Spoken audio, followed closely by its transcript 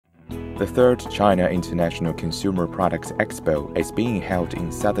The third China International Consumer Products Expo is being held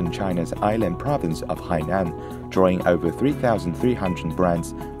in southern China's island province of Hainan, drawing over 3,300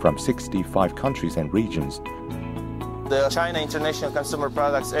 brands from 65 countries and regions. The China International Consumer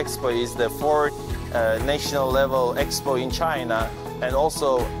Products Expo is the fourth national level expo in China, and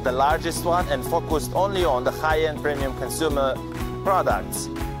also the largest one, and focused only on the high-end premium consumer products.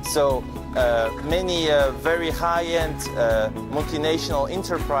 So many very high-end multinational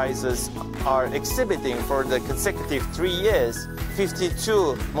enterprises are exhibiting for the consecutive 3 years.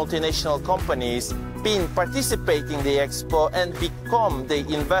 52 multinational companies been participating in the expo and become the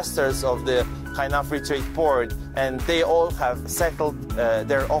investors of the Hainan Free Trade Port, and they all have settled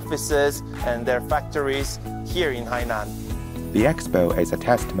their offices and their factories here in Hainan. The expo is a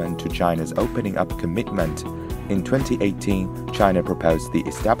testament to China's opening up commitment. In 2018, China proposed the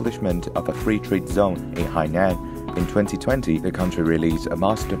establishment of a free trade zone in Hainan. In 2020, the country released a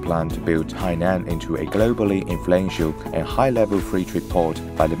master plan to build Hainan into a globally influential and high-level free trade port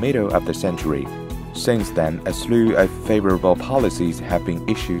by the middle of the century. Since then, a slew of favorable policies have been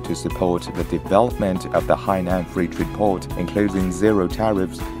issued to support the development of the Hainan Free Trade Port, including zero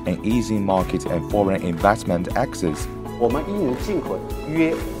tariffs and easy market and foreign investment access. 我们一年进口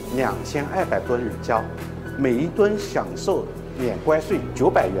约2200吨乳胶，每一吨享受免关税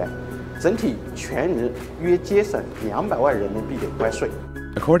900元，整体全年约节省200万人民币的关税。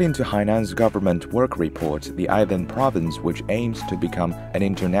 According to Hainan's government work report, the island province, which aims to become an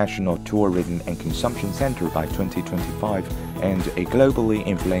international tourism and consumption center by 2025 and a globally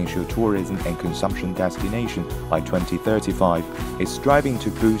influential tourism and consumption destination by 2035, is striving to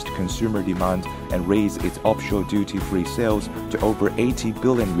boost consumer demand and raise its offshore duty-free sales to over 80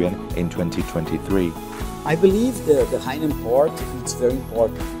 billion yuan in 2023. I believe the Hainan port is very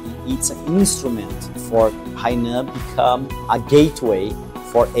important. It's an instrument for Hainan become a gateway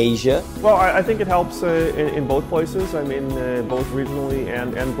for Asia. Well, I think it helps in both places. I mean, both regionally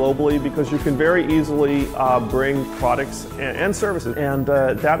and globally, because you can very easily bring products and services, and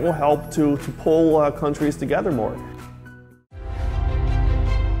that will help to pull countries together more.